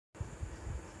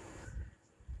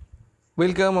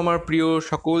Welcome আমার প্রিয়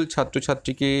সকল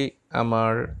ছাত্রছাত্রীকে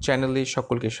আমার চ্যানেলে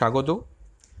সকলকে স্বাগত।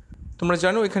 তোমরা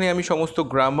জানো এখানে আমি সমস্ত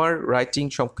গ্রামার রাইটিং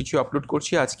সব কিছু আপলোড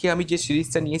করছি। আজকে আমি যে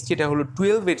সিরিজটা নিয়ে এসেছি এটা হলো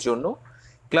 12-এর জন্য।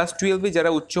 ক্লাস 12-এ যারা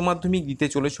উচ্চ মাধ্যমিক দিতে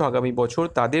চলেছ আগামী বছর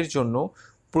তাদের জন্য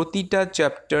প্রতিটা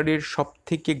চ্যাপ্টারের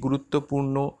সবথেকে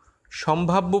গুরুত্বপূর্ণ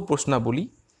সম্ভাব্য প্রশ্নাবলী,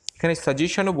 এখানে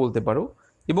সাজেশনও বলতে পারো,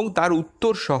 এবং তার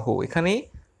উত্তর সহ এখানে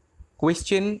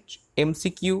কোয়েশ্চেন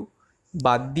এমসিকিউ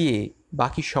বাদ দিয়ে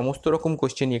বাকি সমস্ত রকম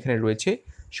কোয়েশ্চেনই এখানে রয়েছে।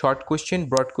 শর্ট কোয়েশ্চেন,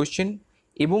 ব্রড কোয়েশ্চেন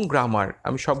এবং গ্রামার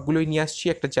আমি সবগুলোই নিয়ে আসছি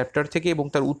একটা চ্যাপ্টার থেকে, এবং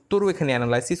তার উত্তরও এখানে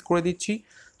অ্যানালাইসিস করে দিচ্ছি।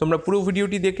 তোমরা পুরো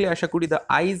ভিডিওটি দেখলে আশা করি দ্য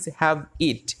আইজ হ্যাভ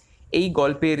ইট এই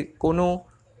গল্পের কোনো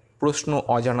প্রশ্ন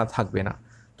অজানা থাকবে না।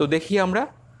 তো দেখি আমরা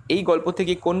এই গল্প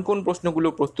থেকে কোন কোন প্রশ্নগুলো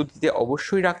প্রস্তুতিতে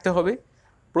অবশ্যই রাখতে হবে।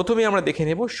 প্রথমে আমরা দেখে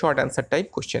নেব শর্ট অ্যান্সার টাইপ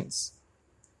কোয়েশ্চেন্স।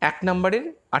 1 নম্বরের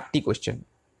 8টি question.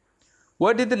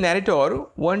 What did the narrator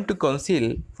want to conceal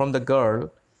from the girl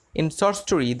in short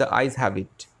story The Eyes Have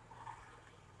It?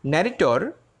 Narrator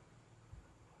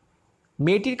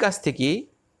মেয়েটির কাছ থেকে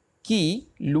কি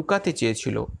লুকাতে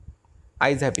চেয়েছিল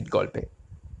আইজ হ্যাভ ইট গল্পে?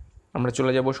 আমরা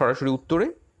চলে যাব সরাসরি উত্তরে।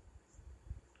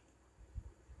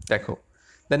 দেখো,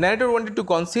 the narrator wanted to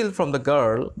conceal from the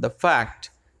girl the fact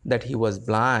that he was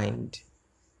blind.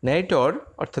 Narrator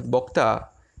অর্থাৎ বক্তা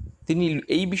তিনি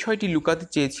এই বিষয়টি লুকাতে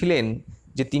চেয়েছিলেন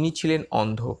যে তিনি ছিলেন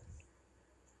অন্ধ।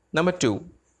 Number 2,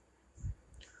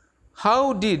 how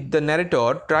did the narrator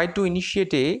try to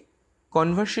initiate a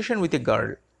conversation with a girl?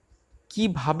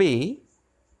 কীভাবে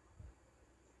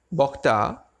বক্তা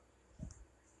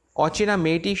অচেনা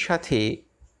মেয়েটির সাথে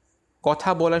কথা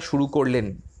বলা শুরু করলেন,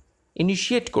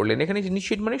 ইনিশিয়েট করলেন। এখানে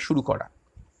ইনিশিয়েট মানে শুরু করা।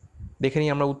 দেখে নিই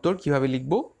আমরা উত্তর কীভাবে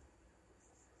লিখব।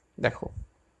 দেখো,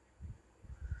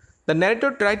 the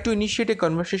narrator tried to initiate a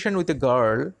conversation with a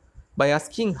girl by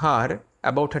asking her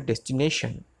about her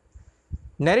destination.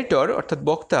 Narrator অর্থাৎ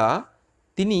বক্তা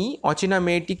তিনি অচেনা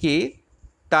মেয়েটিকে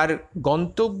তার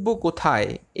গন্তব্য কোথায়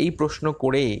এই প্রশ্ন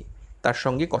করে তার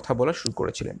সঙ্গে কথা বলা শুরু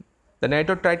করেছিলেন। The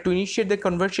narrator tried to initiate the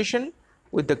conversation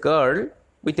with a girl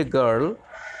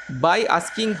by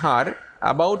asking her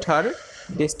about her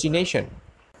destination.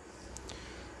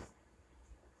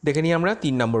 দেখে নিই আমরা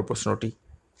 3 নম্বর প্রশ্নটি।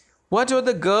 What were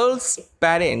the girl's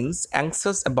parents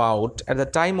anxious about at the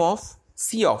time of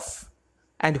xii-12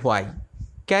 and why?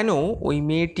 কেন ওই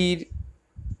মেয়েটির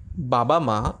বাবা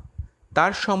মা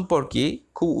তার সম্পর্কে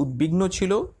খুব উদ্বিগ্ন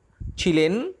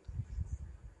ছিলেন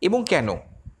এবং কেন?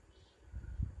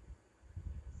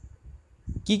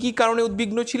 কি কি কারণে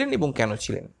উদ্বিগ্ন ছিলেন এবং কেন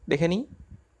ছিলেন দেখে নিই।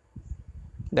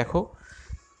 দেখো,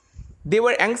 they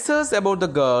were anxious about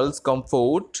the girl's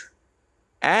comfort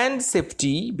and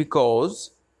safety because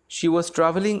she was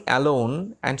traveling alone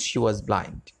and she was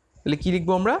blind. তাহলে কী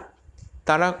লিখবো আমরা?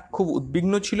 তারা খুব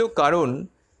উদ্বিগ্ন ছিল কারণ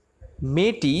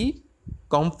মেয়েটি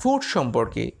কমফোর্ট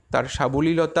সম্পর্কে, তার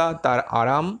সাবলীলতা, তার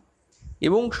আরাম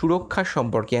এবং সুরক্ষার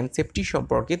সম্পর্কে অ্যান্ড সেফটি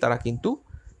সম্পর্কে তারা কিন্তু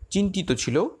চিন্তিত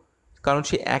ছিল, কারণ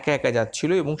সে একা একা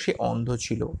যাচ্ছিল এবং সে অন্ধ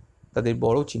ছিল। তাদের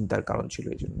বড় চিন্তার কারণ ছিল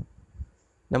এই জন্য।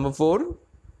 Number 4,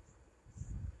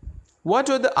 what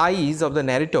were the eyes of the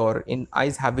narrator in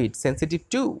eyes have it sensitive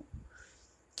two?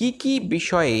 কি কি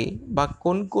বিষয়ে বা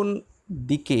কোন কোন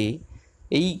দিকে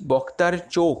এই বক্তার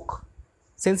চোখ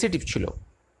সেন্সিটিভ ছিল,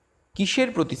 কিসের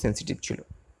প্রতি সেন্সিটিভ ছিল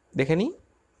দেখে নিই।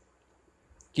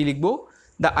 কী লিখব?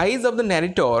 The eyes of the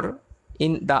narrator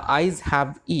in the eyes have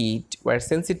it were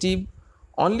sensitive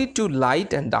only two light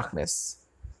and darkness.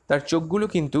 তার চোখগুলো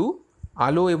কিন্তু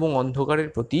আলো এবং অন্ধকারের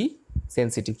প্রতি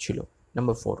সেন্সিটিভ ছিল।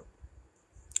 নাম্বার 4।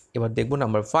 এবার দেখব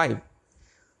number 5।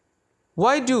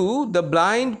 Why do the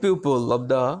blind people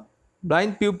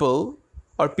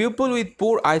or people with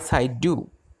poor eyesight do?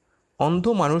 অন্ধ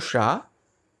মানুষরা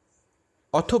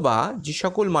অথবা যে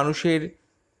সকল মানুষের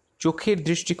চোখের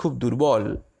দৃষ্টি খুব দুর্বল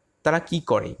তারা কি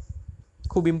করে?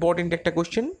 খুব ইম্পর্টেন্ট একটা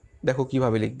কোশ্চেন, দেখো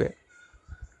কিভাবে লিখবে।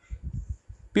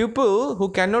 People who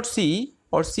cannot see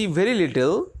or see very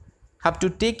little have to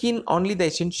take in only the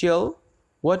essential,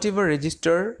 whatever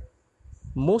register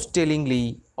most tellingly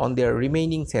on their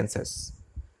remaining senses.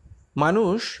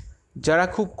 মানুষ যারা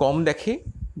খুব কম দেখে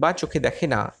বা চোখে দেখে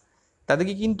না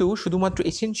তাদেরকে কিন্তু শুধুমাত্র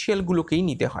এসেনশিয়ালগুলোকেই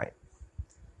নিতে হয়,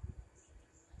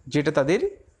 যেটা তাদের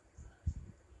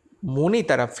মনে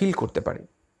তারা ফিল করতে পারে,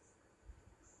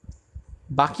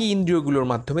 বাকি ইন্দ্রিয়গুলোর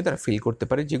মাধ্যমে তারা ফিল করতে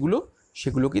পারে যেগুলো,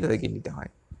 সেগুলোকেই তাদেরকে নিতে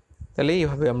হয়। তাহলে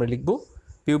এইভাবে আমরা লিখব,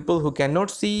 people who can not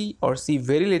C or C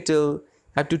very little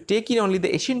have to take in only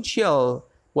the essential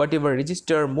what ever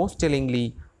register most টেলিংলি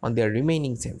on their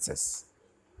remaining senses.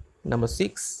 Number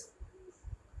 6,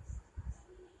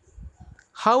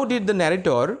 how did the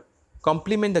narrator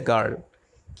complement the girl?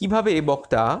 কীভাবে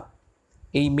বক্তা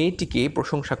এই মেয়েটিকে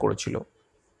প্রশংসা করেছিল,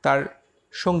 তার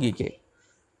সঙ্গীকে।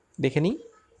 দেখে নিই।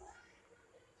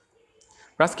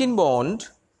 Ruskin bond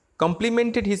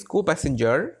complimented his co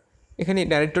passenger, এখানে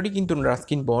ন্যারেটরই কিন্তু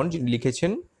রাস্কিন বন্ড যিনি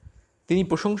লিখেছেন, তিনি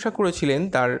প্রশংসা করেছিলেন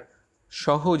তার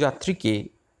সহযাত্রীকে,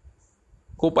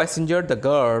 কো passenger the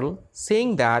girl, saying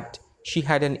that she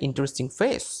had an interesting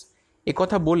face, এ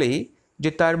কথা বলে যে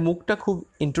তার মুখটা খুব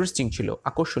ইন্টারেস্টিং ছিল,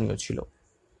 আকর্ষণীয় ছিল।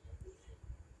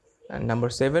 অ্যান্ড নাম্বার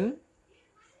 7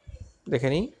 দেখে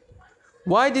নিই।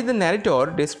 Why did the narrator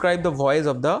describe the voice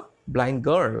of the blind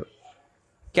girl?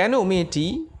 কেন মেয়েটি,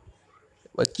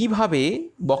 কিভাবে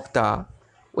বক্তা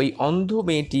ওই অন্ধ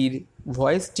মেয়েটির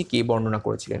ভয়েসটিকে বর্ণনা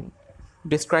করেছিলেন,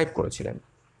 ডেসক্রাইব করেছিলেন?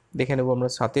 দেখে নেব আমরা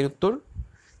 7 উত্তর।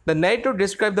 The narrator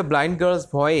described the blind girl's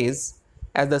voice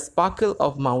as the sparkle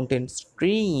of mountain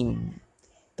stream.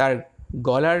 তার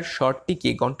গলার স্বরটিকে,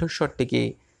 কণ্ঠস্বরটিকে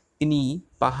তিনি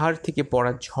পাহাড় থেকে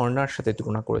পড়া ঝর্ণার সাথে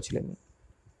তুলনা করেছিলেন।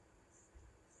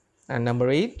 And number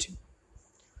 8,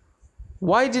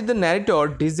 why did the narrator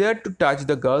desire to touch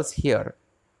the girl's hair?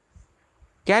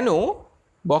 কেন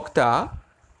বক্তা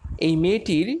এই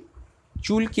মেয়েটির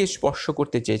চুলকে স্পর্শ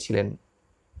করতে চেয়েছিলেন?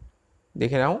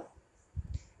 দেখে নাও।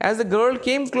 As the girl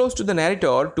came close to the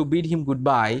narrator to bid him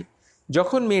goodbye,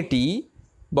 যখন মেয়েটি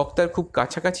বক্তার খুব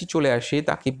কাছাকাছি চলে আসে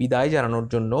তাকে বিদায় জানানোর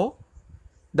জন্য,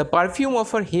 the perfume of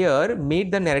her hair made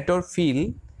the narrator feel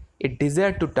a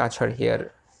desire to touch her hair.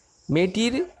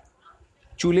 মেয়েটির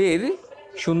চুলের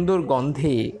সুন্দর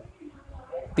গন্ধে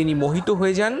তিনি মোহিত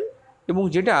হয়ে যান এবং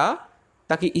যেটা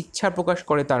তাকে ইচ্ছা প্রকাশ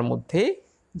করে তার মধ্যে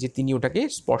যে তিনি ওটাকে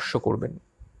স্পর্শ করবেন।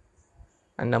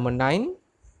 And number 9,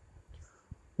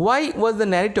 why was the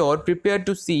narrator prepared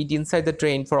to sit inside the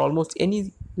train for almost any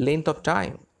length of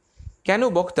time? কেন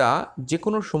বক্তা যে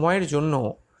কোনো সময়ের জন্য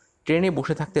ট্রেনে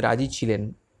বসে থাকতে রাজি ছিলেন?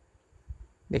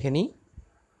 দেখে নিই।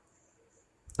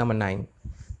 Number 9,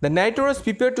 the narrator was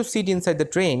prepared to sit inside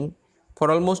the train for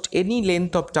almost any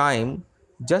length of time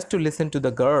just to listen to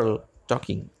the girl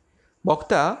talking.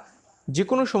 বক্তা যে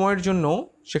কোনো সময়ের জন্য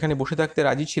সেখানে বসে থাকতে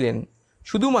রাজি ছিলেন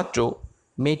শুধুমাত্র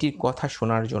মেয়েটির কথা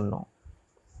শোনার জন্য।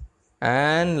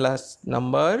 And last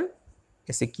number,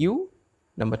 SAQ,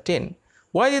 number 10.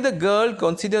 Why did the girl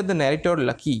consider the narrator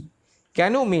lucky?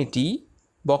 কেন মেয়েটি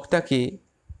বক্তাকে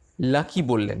লাকি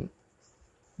বললেন?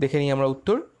 দেখে নিই আমরা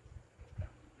উত্তর।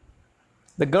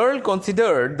 The girl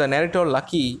considered the narrator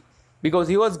lucky because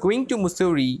he was going to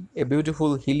Mussoorie, a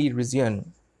beautiful hilly region.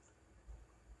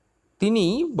 তিনি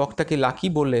বক্তাকে লাকি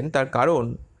বললেন তার কারণ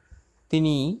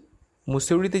তিনি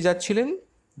মুসৌরিতে যাচ্ছিলেন,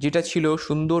 যেটা ছিল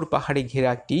সুন্দর পাহাড়ে ঘেরা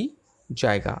একটি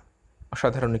জায়গা,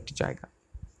 অসাধারণ একটি জায়গা।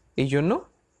 এই জন্য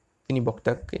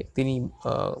তিনি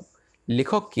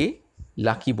লেখককে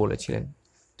লাকি বলেছিলেন।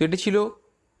 তো এটা ছিল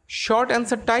শর্ট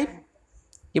অ্যান্সার টাইপ।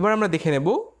 এবার আমরা দেখে নেব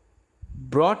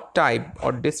broad type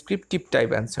or descriptive type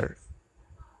answer.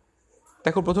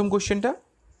 দেখো প্রথম কোশ্চেনটা,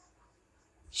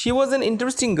 she was an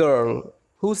interesting girl,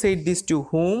 who said this two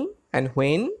hmm and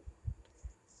when?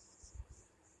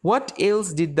 What else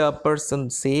did the person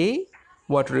say?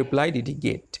 What reply did he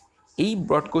get? এই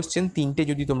broad question 3টে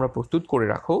যদি তোমরা প্রস্তুত করে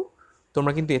রাখো,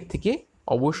 তোমরা কিন্তু এর থেকে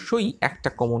অবশ্যই একটা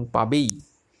কমন পাবেই,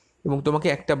 এবং তোমাকে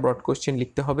একটা ব্রড কোশ্চেন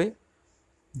লিখতে হবে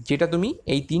যেটা তুমি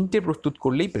এই 3টে প্রস্তুত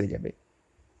করলেই পেরে যাবে।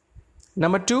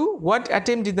 Number 2, what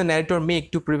attempt did the narrator make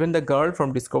to prevent the girl from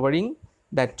discovering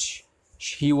that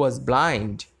she was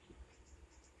blind?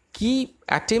 কি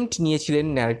অ্যাটেম্প্ট নিয়েছিলেন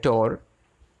ন্যারেটর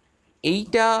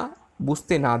এইটা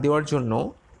বুঝতে না দেওয়ার জন্য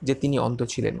যে তিনি অন্ধ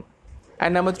ছিলেন?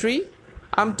 And number 3,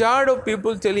 I'm tired of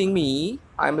people telling me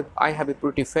I have a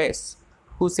pretty face.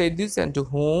 Who said this and to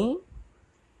whom?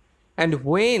 And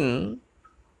when?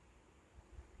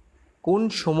 কোন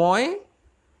সময়,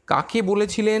 কাকে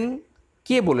বলেছিলেন,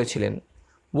 কে বলেছিলেন?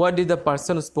 What did the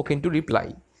person spoken to reply?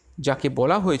 যাকে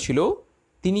বলা হয়েছিল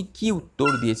তিনি কি উত্তর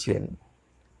দিয়েছিলেন?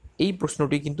 এই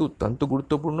প্রশ্নটি কিন্তু অত্যন্ত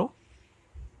গুরুত্বপূর্ণ।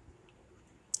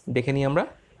 দেখে নিই আমরা।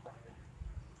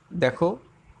 দেখো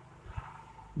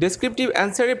ডেসক্রিপটিভ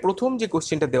অ্যান্সারে প্রথম যে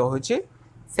কোশ্চেনটা দেওয়া হয়েছে,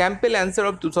 স্যাম্পল অ্যান্সার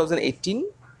অফ 2018,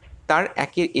 তার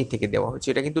 1 A থেকে দেওয়া হয়েছে।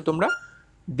 এটা কিন্তু তোমরা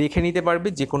দেখে নিতে পারবে,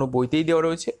 যে কোনো বইতেই দেওয়া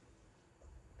রয়েছে।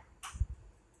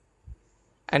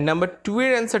 অ্যান্ড নাম্বার 2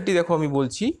 এর অ্যান্সারটি দেখো আমি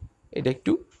বলছি, এটা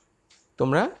একটু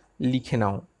তোমরা লিখে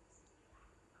নাও।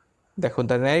 দেখো,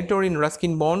 the narrator in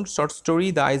Ruskin bond short story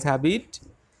the eyes have it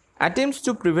attempts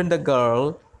to prevent the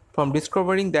girl from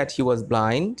discovering that he was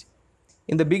blind.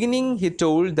 In the beginning, he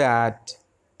told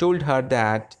her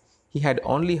that he had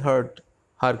only heard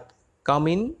her come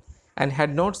in and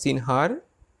had not seen her.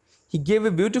 He gave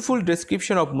a beautiful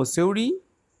description of Mussoorie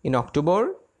in October,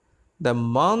 the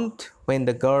month when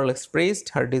the girl expressed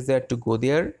her desire to go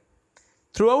there.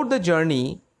 Throughout the journey,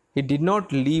 he did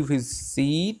not leave his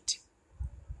seat.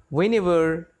 Whenever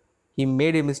he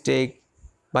made a mistake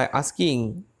by asking,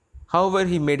 however,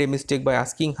 he made a mistake by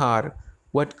asking her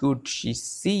what could she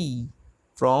see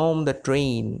from the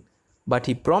train, but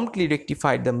he promptly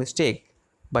rectified the mistake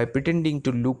by pretending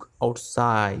to look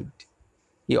outside.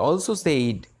 He also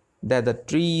said that the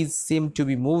trees seemed to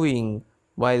be moving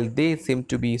while they seemed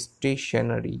to be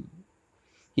stationary.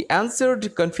 He answered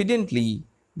confidently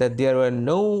that there were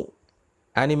no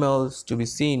animals to be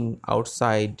seen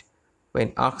outside when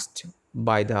asked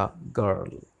by the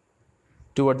girl.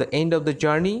 Toward the end of the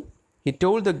journey, he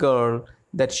told the girl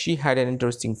that she had an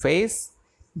interesting face.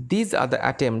 These are the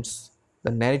attempts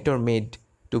the narrator made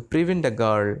to prevent the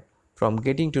girl from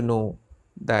getting to know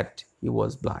that he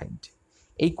was blind.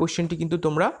 এই কোশ্চেনটি কিন্তু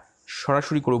তোমরা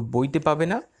সরাসরি করে বইতে পাবে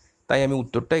না, তাই আমি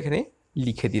উত্তরটা এখানে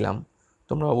লিখে দিলাম।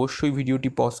 তোমরা অবশ্যই ভিডিওটি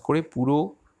পজ করে পুরো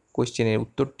কোশ্চেনের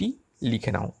উত্তরটি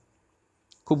লিখে নাও।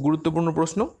 খুব গুরুত্বপূর্ণ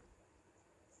প্রশ্ন।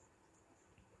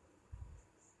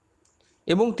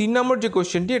 এবং 3 নম্বর যে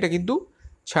কোশ্চেনটি, এটা কিন্তু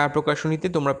ছায়া প্রকাশনীতে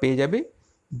তোমরা পেয়ে যাবে।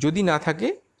 যদি না থাকে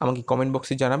আমাকে কমেন্ট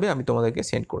বক্সে জানাবে, আমি তোমাদেরকে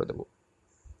সেন্ড করে দেব।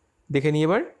 দেখে নিই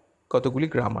এবার কতগুলি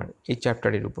গ্রামার এই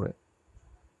চ্যাপ্টারের উপরে।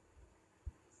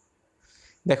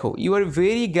 দেখো, you are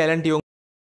very gallant young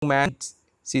man,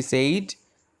 C said,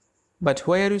 but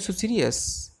why are you so serious?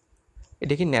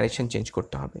 এটাকে ন্যারেশন চেঞ্জ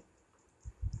করতে হবে।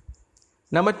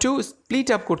 নাম্বার 2, স্প্লিট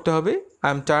আপ করতে হবে। I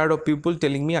am tired of people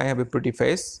telling me I have a pretty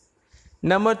face.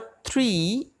 Number 3,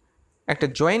 একটা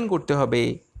join করতে হবে।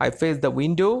 I face the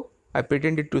window, I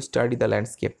pretended to study the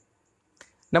landscape.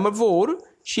 Number 4,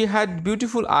 she had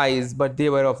beautiful eyes but they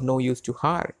were of no use to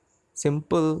her.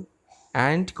 Simple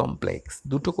and complex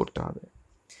দুটো করতে হবে।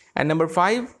 And number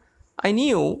 5, I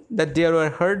knew that there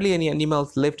were hardly any animals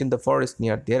left in the forest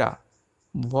near Dera.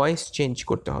 Voice change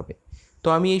করতে হবে। তো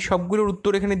আমি এই সবগুলোর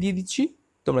উত্তর এখানে দিয়ে দিচ্ছি,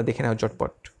 তোমরা দেখে নাও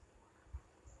চটপট।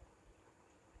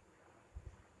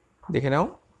 দেখে নাও।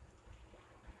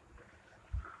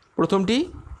 প্রথমটি,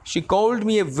 she called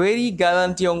me a very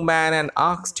gallant young man and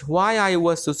asked why I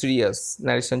was so serious.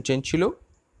 Narration change ছিল।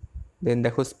 দেন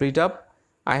দেখো split up,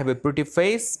 I have a pretty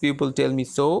face, people tell me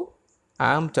so, I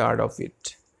am tired of it.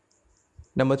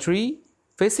 Number 3,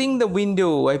 facing the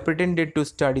window, I pretended to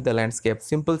study the landscape.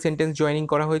 Simple sentence joining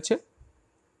করা হয়েছে।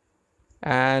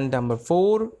 And number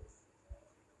 4,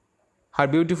 her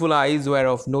beautiful eyes were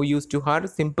of no use to her.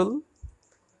 Simple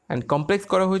and complex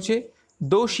করা হয়েছে।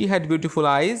 Though she had beautiful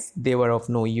eyes, they were of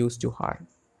no use to her.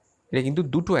 এটা কিন্তু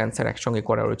দুটো answer একসঙ্গে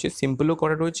করা রয়েছে, সিম্পলও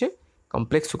করা রয়েছে,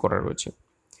 কমপ্লেক্সও করা রয়েছে।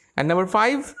 And number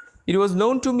 5, it was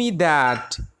known to me that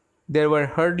there were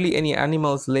hardly any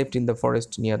animals left in the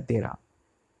forest near Dera.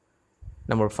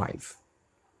 Number 5,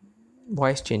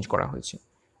 voice change করা হয়েছে।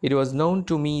 It was known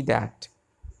to me that.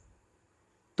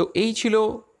 তো এই ছিল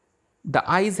দ্য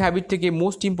আইজ হ্যাবিট থেকে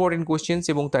most important questions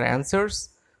এবং তার answers.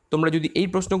 তোমরা যদি এই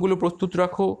প্রশ্নগুলো প্রস্তুত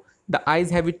রাখো, দ্য আইজ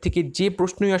হ্যাবিট থেকে যে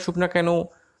প্রশ্নই আসুক না কেন,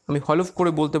 আমি হলফ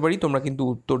করে বলতে পারি তোমরা কিন্তু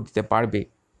উত্তর দিতে পারবে।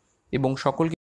 এবং সকলকে